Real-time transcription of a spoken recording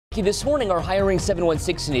This morning, our Hiring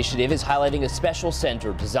 716 initiative is highlighting a special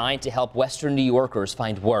center designed to help Western New Yorkers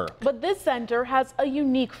find work. But this center has a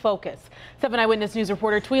unique focus. 7 Eyewitness News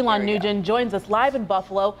reporter Tweelon Nugent joins us live in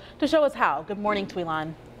Buffalo to show us how. Good morning,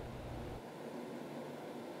 Tweelon.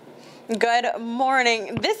 Good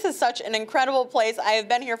morning. This is such an incredible place. I have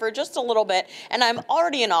been here for just a little bit, and I'm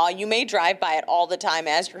already in awe. You may drive by it all the time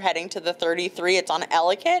as you're heading to the 33. It's on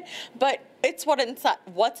Ellicott, but it's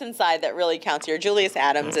what's inside that really counts here. Julius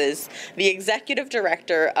Adams is the executive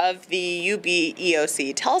director of the UB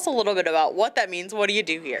EOC. Tell us a little bit about what that means. What do you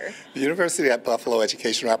do here? The University at Buffalo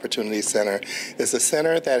Educational Opportunity Center is a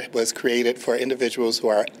center that was created for individuals who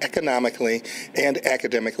are economically and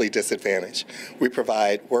academically disadvantaged. We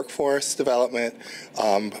provide workforce development,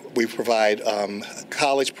 we provide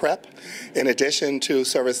college prep, in addition to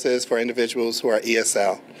services for individuals who are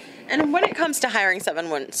ESL. And when it comes to Hiring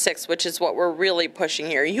 716, which is what we're really pushing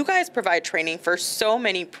here, you guys provide training for so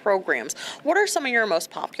many programs. What are some of your most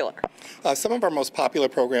popular? Some of our most popular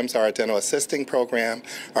programs are our dental assisting program,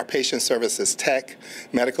 our patient services tech,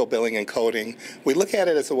 medical billing and coding. We look at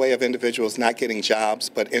it as a way of individuals not getting jobs,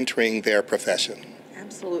 but entering their profession.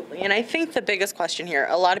 Absolutely. And I think the biggest question here,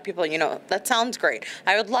 a lot of people, that sounds great.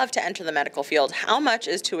 I would love to enter the medical field. How much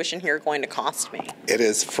is tuition here going to cost me? It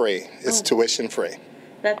is free. It's tuition free.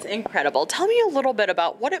 That's incredible. Tell me a little bit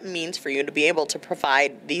about what it means for you to be able to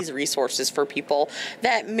provide these resources for people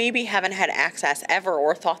that maybe haven't had access ever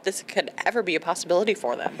or thought this could ever be a possibility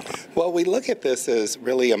for them. Well, we look at this as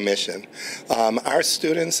really a mission. Our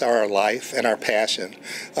students are our life and our passion.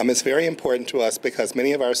 It's very important to us because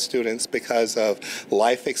many of our students, because of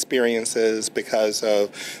life experiences, because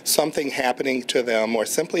of something happening to them, or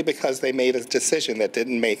simply because they made a decision that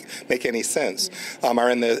didn't make any sense,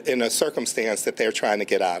 are in a circumstance that they're trying to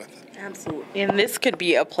get out of. Absolutely. And this could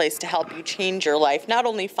be a place to help you change your life, not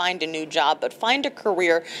only find a new job, but find a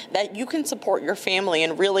career that you can support your family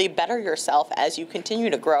and really better yourself as you continue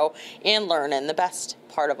to grow and learn. And the best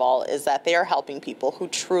part of all is that they are helping people who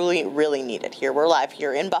truly, really need it here. We're live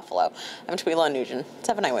here in Buffalo. I'm Tweelon Nugent,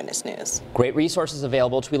 7 Eyewitness News. Great resources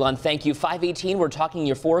available, Tweelon. Thank you. 518, we're talking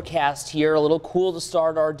your forecast here. A little cool to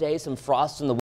start our day, some frost in the